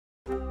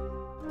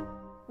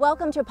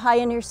Welcome to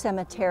Pioneer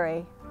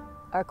Cemetery,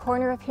 our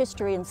corner of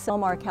history in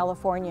Sylmar,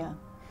 California.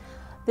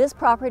 This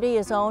property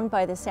is owned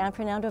by the San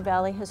Fernando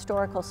Valley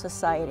Historical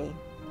Society,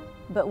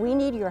 but we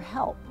need your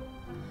help.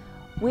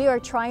 We are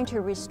trying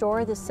to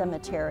restore the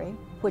cemetery,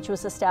 which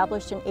was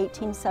established in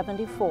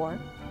 1874,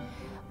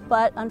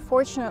 but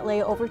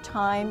unfortunately over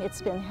time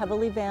it's been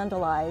heavily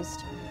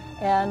vandalized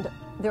and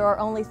there are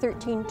only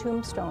 13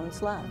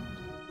 tombstones left.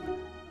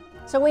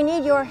 So we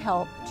need your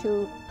help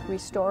to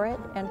restore it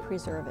and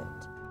preserve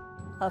it.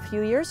 A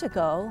few years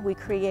ago, we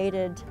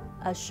created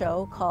a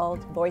show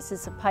called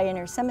Voices of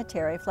Pioneer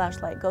Cemetery,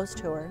 Flashlight Ghost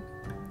Tour,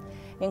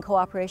 in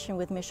cooperation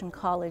with Mission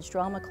College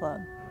Drama Club.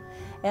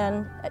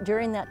 And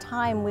during that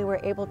time, we were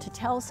able to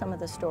tell some of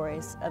the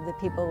stories of the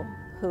people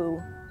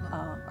who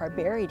are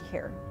buried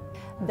here.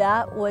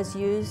 That was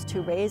used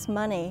to raise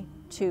money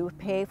to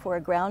pay for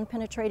a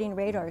ground-penetrating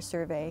radar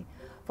survey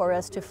for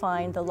us to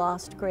find the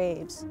lost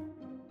graves.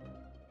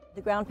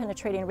 The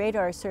ground-penetrating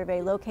radar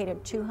survey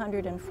located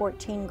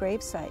 214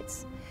 grave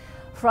sites.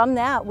 From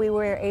that, we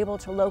were able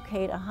to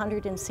locate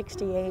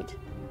 168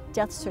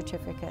 death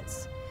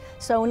certificates.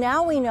 So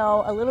now we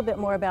know a little bit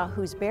more about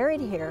who's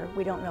buried here.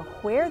 We don't know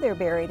where they're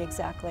buried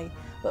exactly,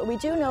 but we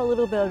do know a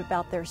little bit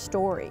about their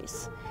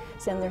stories.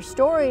 And their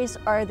stories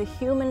are the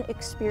human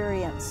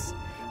experience,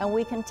 and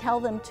we can tell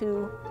them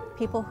to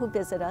people who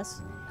visit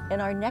us in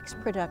our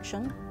next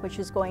production, which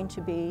is going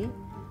to be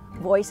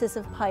Voices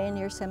of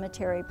Pioneer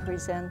Cemetery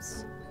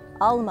presents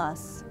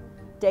ALMAS,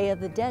 Day of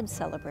the Dead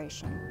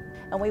celebration.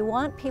 And we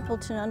want people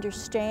to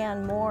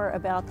understand more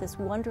about this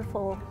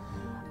wonderful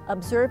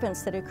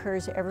observance that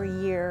occurs every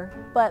year.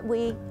 But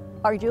we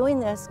are doing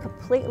this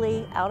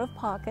completely out of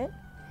pocket,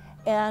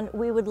 and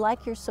we would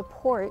like your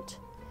support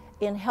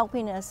in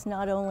helping us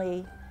not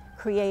only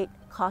create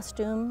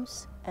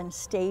costumes and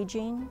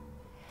staging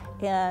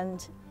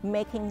and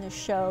making the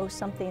show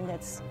something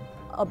that's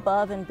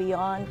above and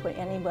beyond what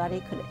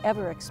anybody could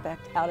ever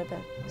expect out of a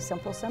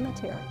simple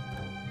cemetery.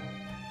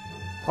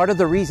 Part of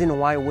the reason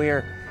why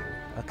we're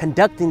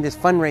conducting this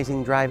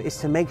fundraising drive is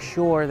to make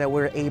sure that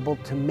we're able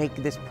to make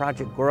this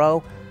project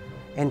grow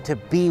and to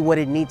be what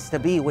it needs to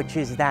be, which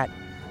is that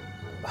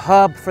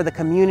hub for the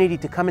community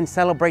to come and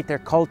celebrate their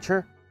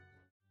culture.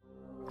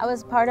 I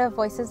was part of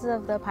Voices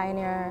of the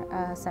Pioneer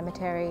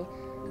Cemetery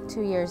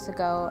 2 years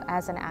ago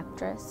as an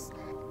actress.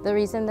 The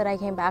reason that I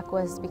came back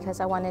was because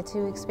I wanted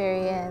to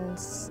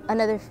experience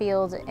another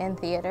field in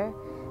theater,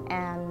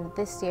 and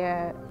this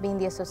year, being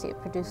the associate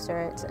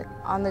producer, it's an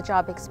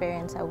on-the-job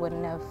experience I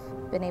wouldn't have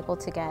been able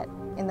to get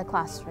in the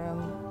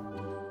classroom.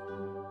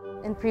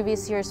 In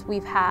previous years,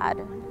 we've had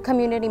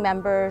community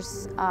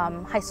members,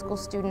 high school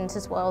students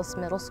as well as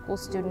middle school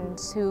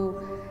students who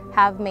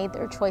have made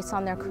their choice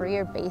on their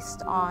career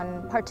based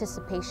on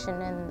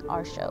participation in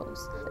our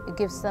shows. It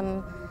gives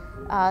them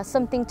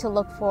something to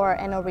look for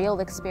and a real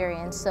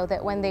experience so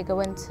that when they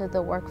go into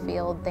the work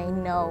field, they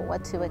know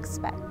what to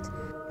expect.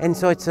 And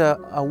so it's a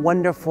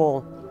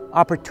wonderful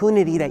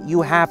opportunity that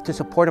you have to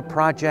support a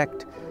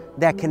project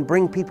that can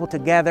bring people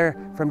together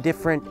from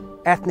different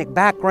ethnic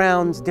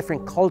backgrounds,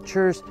 different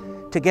cultures,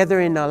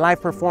 together in a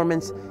live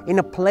performance in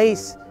a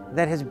place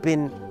that has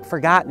been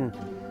forgotten.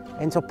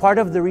 And so part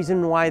of the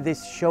reason why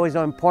this show is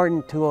so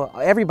important to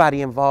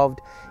everybody involved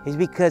is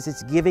because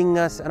it's giving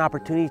us an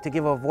opportunity to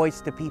give a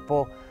voice to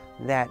people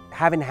that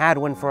haven't had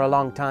one for a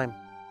long time.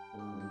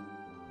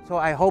 So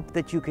I hope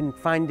that you can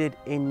find it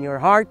in your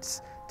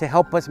hearts to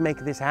help us make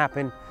this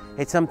happen.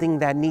 It's something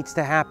that needs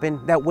to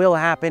happen, that will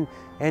happen,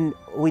 and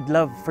we'd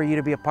love for you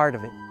to be a part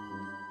of it.